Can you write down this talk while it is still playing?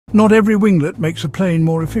Not every winglet makes a plane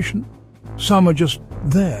more efficient. Some are just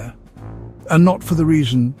there, and not for the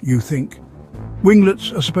reason you think.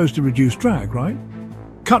 Winglets are supposed to reduce drag, right?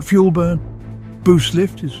 Cut fuel burn, boost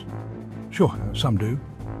lift is... Sure, some do.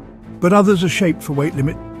 But others are shaped for weight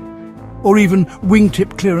limit, or even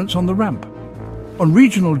wingtip clearance on the ramp. On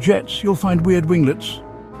regional jets, you'll find weird winglets.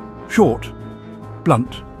 Short,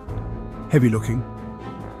 blunt, heavy-looking.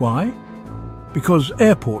 Why? Because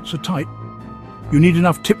airports are tight. You need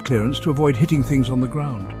enough tip clearance to avoid hitting things on the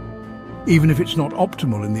ground, even if it's not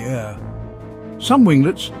optimal in the air. Some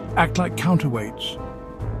winglets act like counterweights.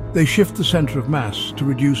 They shift the center of mass to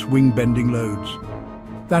reduce wing bending loads.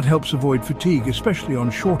 That helps avoid fatigue, especially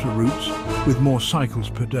on shorter routes with more cycles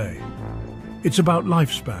per day. It's about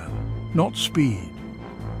lifespan, not speed.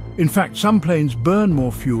 In fact, some planes burn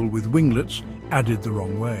more fuel with winglets added the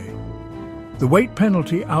wrong way. The weight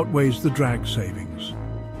penalty outweighs the drag savings.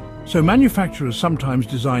 So manufacturers sometimes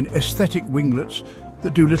design aesthetic winglets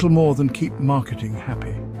that do little more than keep marketing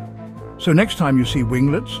happy. So next time you see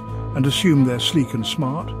winglets and assume they're sleek and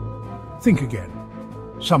smart, think again.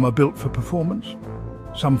 Some are built for performance,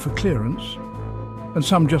 some for clearance, and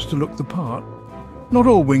some just to look the part. Not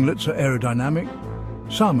all winglets are aerodynamic.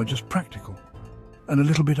 Some are just practical and a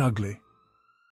little bit ugly.